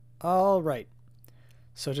All right.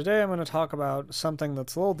 So today I'm going to talk about something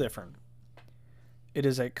that's a little different. It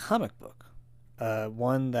is a comic book,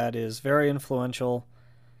 one that is very influential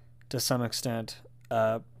to some extent,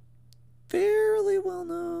 fairly well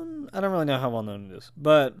known. I don't really know how well known it is,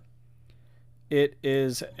 but it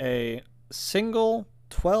is a single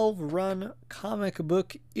 12-run comic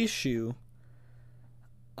book issue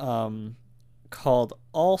called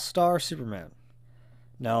All Star Superman.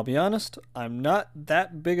 Now, I'll be honest, I'm not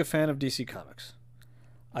that big a fan of DC Comics.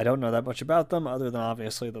 I don't know that much about them, other than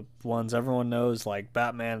obviously the ones everyone knows, like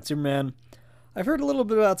Batman and Superman. I've heard a little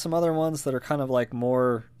bit about some other ones that are kind of like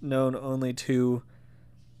more known only to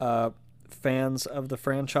fans of the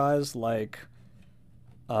franchise, like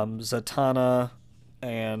Zatanna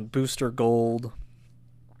and Booster Gold.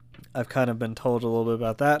 I've kind of been told a little bit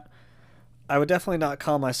about that. I would definitely not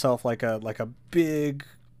call myself like a big,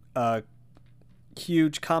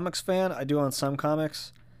 huge comics fan. I do own some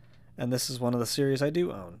comics, and this is one of the series I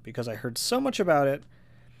do own because I heard so much about it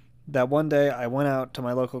that one day I went out to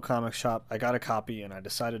my local comic shop, I got a copy, and I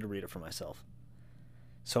decided to read it for myself.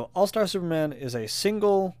 So All Star Superman is a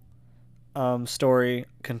single story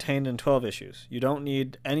contained in 12 issues. You don't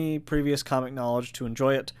need any previous comic knowledge to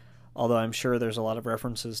enjoy it, although I'm sure there's a lot of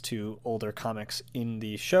references to older comics in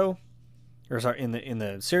the show, or sorry, in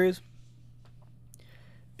the series.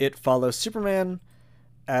 It follows Superman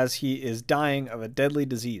as he is dying of a deadly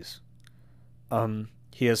disease.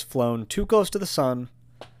 He has flown too close to the sun,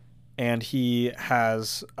 and he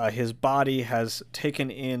has his body has taken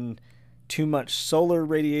in too much solar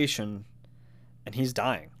radiation, and he's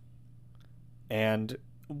dying. And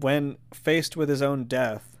when faced with his own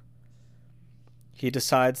death, he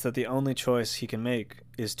decides that the only choice he can make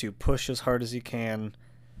is to push as hard as he can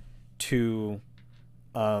to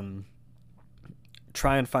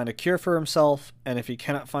try and find a cure for himself. And if he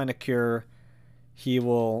cannot find a cure, he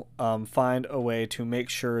will find a way to make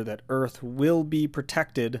sure that Earth will be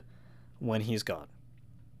protected when he's gone.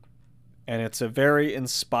 And it's a very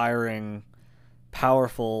inspiring,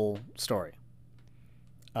 powerful story.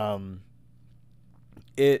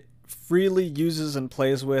 It freely uses and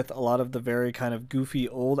plays with a lot of the very kind of goofy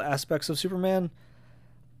old aspects of Superman.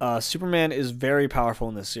 Superman is very powerful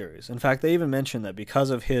in this series. In fact, they even mention that because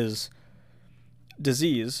of his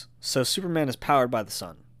disease, so Superman is powered by the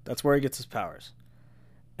sun. That's where he gets his powers.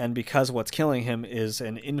 And because what's killing him is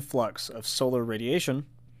an influx of solar radiation,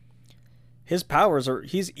 his powers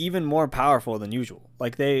he's even more powerful than usual.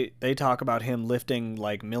 Like they talk about him lifting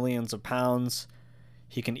like millions of pounds.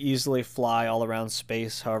 He can easily fly all around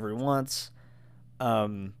space however he wants.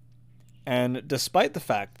 And despite the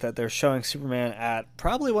fact that they're showing Superman at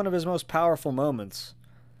probably one of his most powerful moments,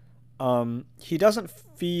 he doesn't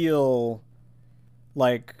feel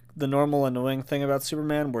like the normal annoying thing about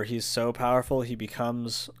Superman where he's so powerful he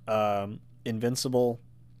becomes invincible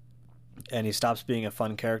and he stops being a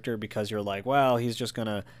fun character because you're like, well, he's just going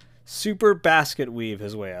to super basket weave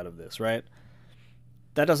his way out of this, right?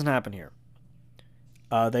 That doesn't happen here.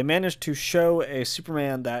 They managed to show a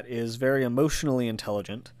Superman that is very emotionally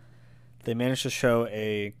intelligent. They managed to show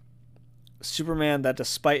a Superman that,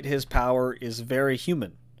 despite his power, is very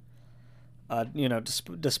human.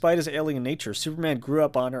 Despite his alien nature, Superman grew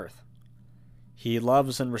up on Earth. He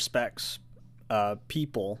loves and respects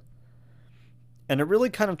people. And it really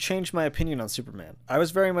kind of changed my opinion on Superman. I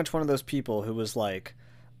was very much one of those people who was like,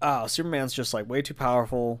 oh, Superman's just like way too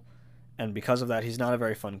powerful, and because of that, he's not a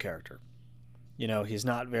very fun character.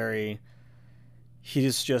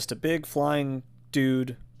 He's just a big flying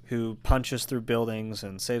dude who punches through buildings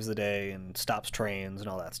and saves the day and stops trains and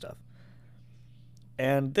all that stuff.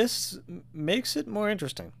 And this makes it more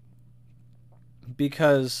interesting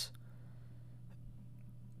because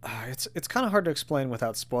it's kind of hard to explain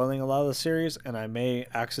without spoiling a lot of the series, and I may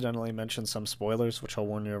accidentally mention some spoilers, which I'll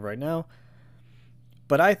warn you of right now.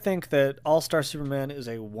 But I think that All-Star Superman is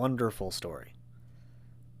a wonderful story.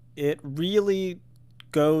 It really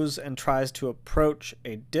goes and tries to approach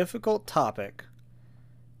a difficult topic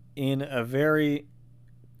in a very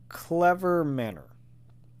clever manner.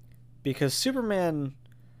 Because Superman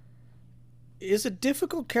is a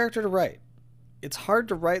difficult character to write. It's hard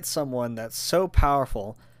to write someone that's so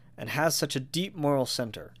powerful and has such a deep moral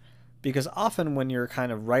center. Because often when you're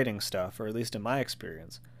kind of writing stuff, or at least in my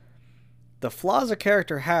experience, the flaws a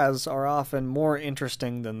character has are often more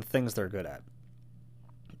interesting than the things they're good at.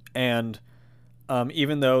 And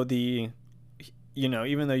even though you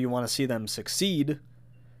want to see them succeed,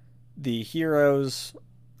 the heroes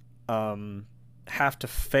have to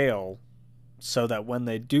fail so that when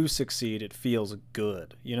they do succeed, it feels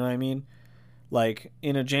good. You know what I mean? Like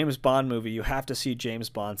in a James Bond movie, you have to see James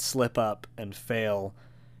Bond slip up and fail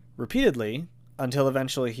repeatedly until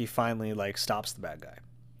eventually he finally like stops the bad guy.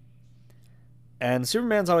 And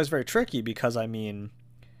Superman's always very tricky because, I mean,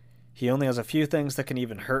 he only has a few things that can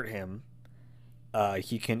even hurt him.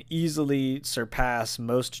 He can easily surpass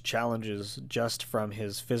most challenges just from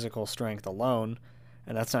his physical strength alone,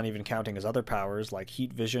 and that's not even counting his other powers like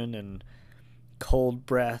heat vision and cold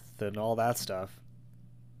breath and all that stuff.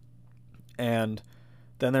 And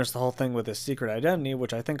then there's the whole thing with his secret identity,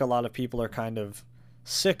 which I think a lot of people are kind of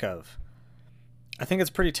sick of. I think it's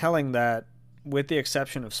pretty telling that, with the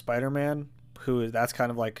exception of Spider-Man, that's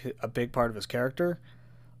kind of like a big part of his character,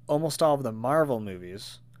 almost all of the Marvel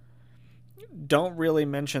movies don't really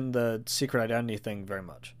mention the secret identity thing very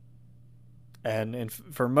much. And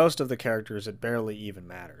for most of the characters, it barely even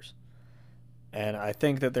matters. And I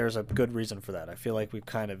think that there's a good reason for that. I feel like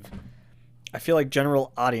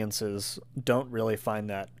general audiences don't really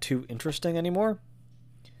find that too interesting anymore.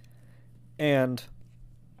 And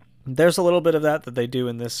there's a little bit of that they do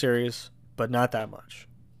in this series, but not that much.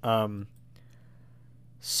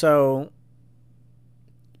 So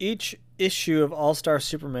each issue of All-Star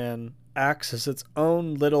Superman acts as its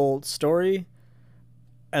own little story,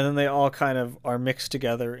 and then they all kind of are mixed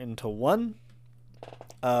together into one.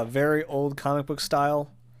 Very old comic book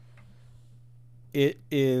style. It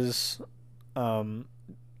is, I don't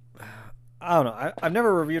know. I've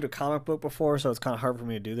never reviewed a comic book before, so it's kind of hard for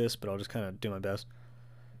me to do this, but I'll just kind of do my best.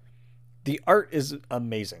 The art is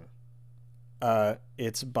amazing.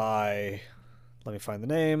 It's by, let me find the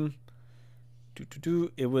name.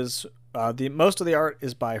 It was most of the art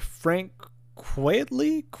is by Frank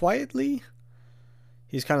Quietly.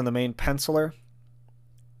 He's kind of the main penciler,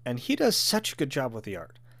 and he does such a good job with the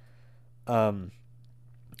art.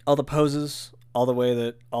 All the poses, all the way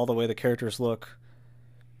the characters look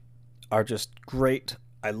are just great.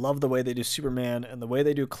 I love the way they do Superman, and the way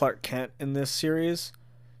they do Clark Kent in this series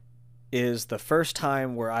is the first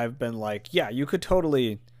time where I've been like, yeah, you could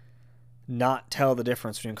totally not tell the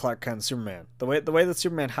difference between Clark Kent and Superman. The way that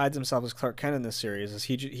Superman hides himself as Clark Kent in this series is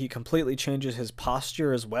he completely changes his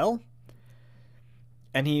posture as well.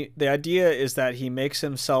 And the idea is that he makes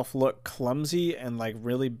himself look clumsy and like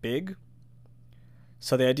really big.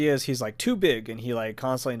 So the idea is he's like too big and he like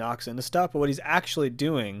constantly knocks into stuff, but what he's actually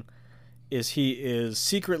doing is he is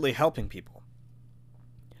secretly helping people.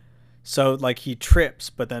 So like he trips,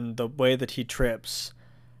 but then the way that he trips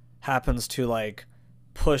happens to like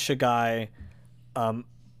push a guy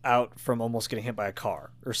out from almost getting hit by a car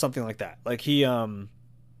or something like that. Like he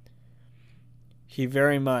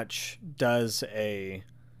very much does it's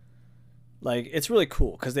really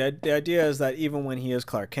cool because the idea is that even when he is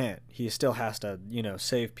Clark Kent, he still has to,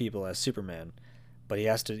 save people as Superman, but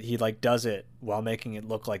he does it while making it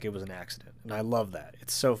look like it was an accident. And I love that.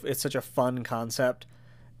 It's such a fun concept,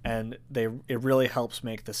 and it really helps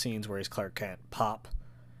make the scenes where he's Clark Kent pop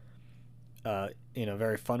in a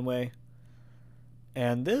very fun way.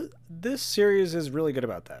 And this series is really good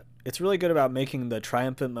about that. It's really good about making the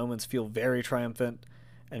triumphant moments feel very triumphant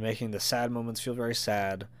and making the sad moments feel very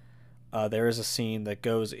sad. There is a scene that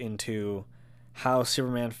goes into how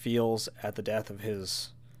Superman feels at the death of his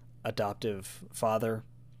adoptive father.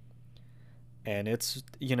 And it's,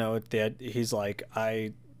 he's like,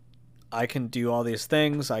 I can do all these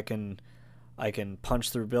things. I can punch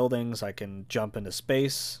through buildings. I can jump into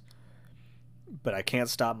space. But I can't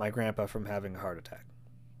stop my grandpa from having a heart attack.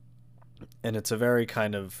 And it's a very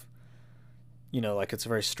kind of, it's a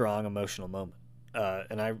very strong emotional moment.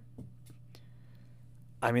 And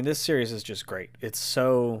I mean, this series is just great. It's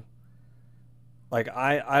so,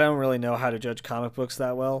 I don't really know how to judge comic books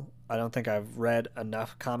that well. I don't think I've read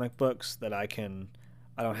enough comic books that I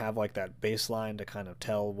don't have like that baseline to kind of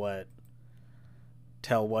tell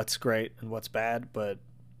what's great and what's bad. But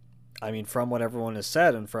I mean, from what everyone has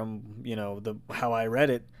said and from, how I read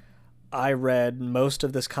it, I read most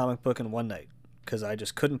of this comic book in one night because I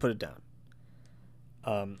just couldn't put it down.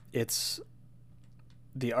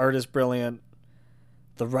 The art is brilliant.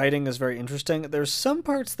 The writing is very interesting. There's some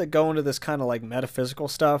parts that go into this kind of like metaphysical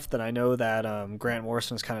stuff that I know that Grant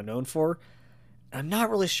Morrison is kind of known for. I'm not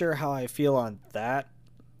really sure how I feel on that,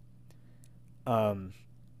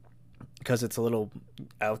 because it's a little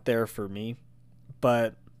out there for me.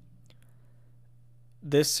 But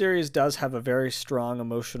this series does have a very strong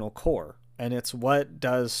emotional core, and it's what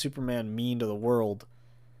does Superman mean to the world.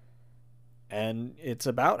 And it's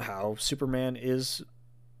about how Superman is,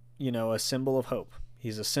 a symbol of hope.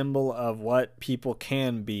 He's a symbol of what people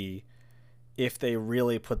can be if they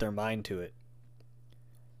really put their mind to it.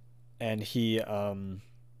 And he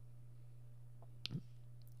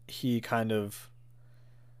kind of,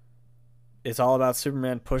 it's all about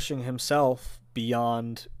Superman pushing himself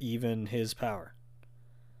beyond even his power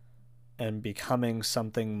and becoming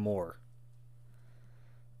something more.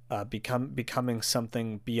 Becoming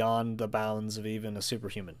something beyond the bounds of even a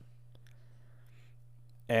superhuman.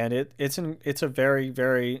 And it's a very,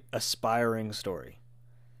 very aspiring story.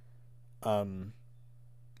 Because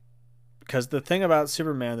the thing about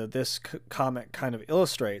Superman that this comic kind of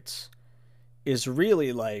illustrates is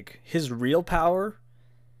really like his real power.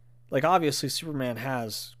 Like, obviously Superman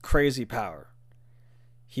has crazy power.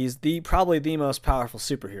 He's probably the most powerful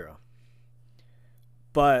superhero.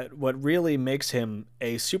 But what really makes him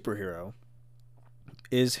a superhero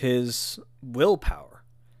is his willpower.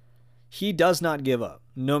 He does not give up,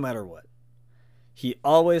 no matter what. He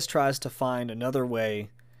always tries to find another way.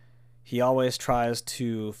 He always tries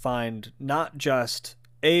to find not just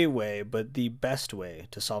a way, but the best way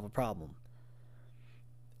to solve a problem.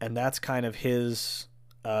 And that's kind of his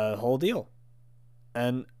whole deal.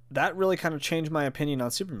 And that really kind of changed my opinion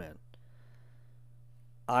on Superman.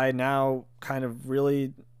 I now kind of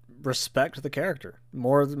really respect the character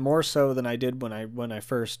more so than I did when I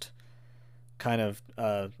first kind of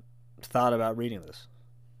thought about reading this.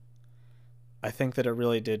 I think that it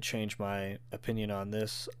really did change my opinion on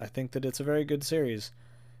this. I think that it's a very good series.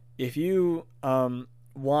 If you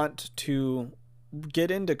want to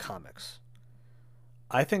get into comics,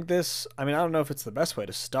 I think this. I mean, I don't know if it's the best way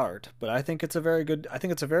to start, but I think it's a very good. I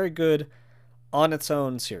think it's a very good on its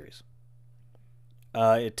own series.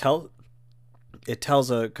 It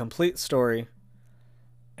tells a complete story,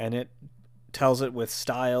 and it tells it with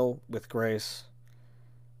style, with grace,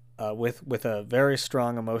 with a very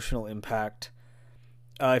strong emotional impact.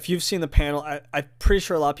 If you've seen the panel, I'm pretty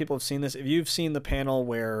sure a lot of people have seen this. If you've seen the panel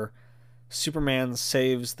where Superman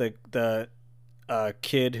saves the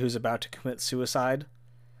kid who's about to commit suicide,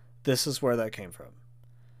 this is where that came from.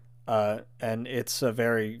 And it's a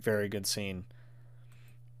very, very good scene.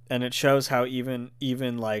 And it shows how even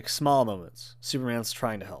like small moments, Superman's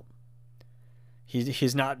trying to help.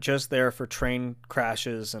 He's not just there for train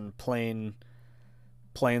crashes and planes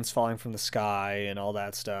falling from the sky and all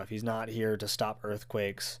that stuff. He's not here to stop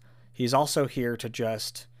earthquakes. He's also here to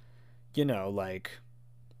just, like,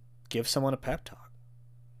 give someone a pep talk.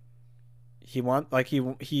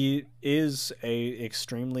 He is a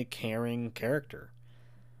extremely caring character.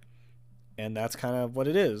 And that's kind of what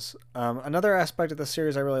it is. Another aspect of the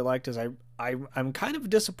series I really liked is I'm kind of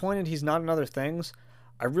disappointed he's not in other things.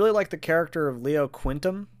 I really like the character of Leo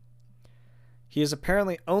Quintum. He is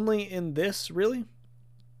apparently only in this, really.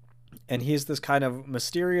 And he's this kind of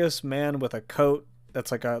mysterious man with a coat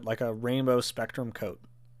that's like a rainbow spectrum coat.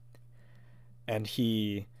 And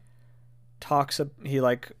he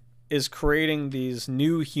is creating these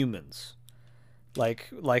new humans.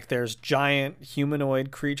 Like there's giant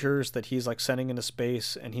humanoid creatures that he's like sending into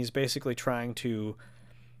space, and he's basically trying to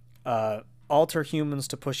alter humans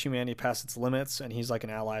to push humanity past its limits, and he's like an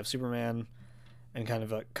ally of Superman and kind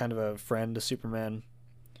of a friend to Superman.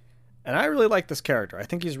 And I really like this character. I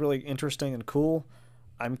think he's really interesting and cool.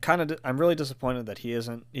 I'm really disappointed that he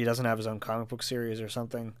doesn't have his own comic book series or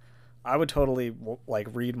something. I would totally like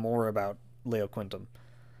read more about Leo Quintum.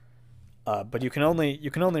 But you can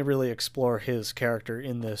only really explore his character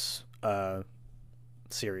in this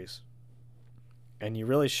series, and you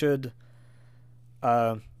really should.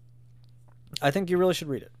 I think you really should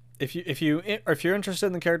read it if you're interested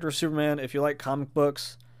in the character of Superman. If you like comic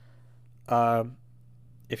books,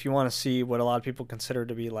 if you want to see what a lot of people consider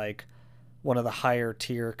to be like one of the higher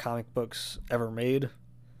tier comic books ever made,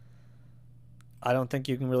 I don't think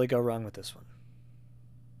you can really go wrong with this one.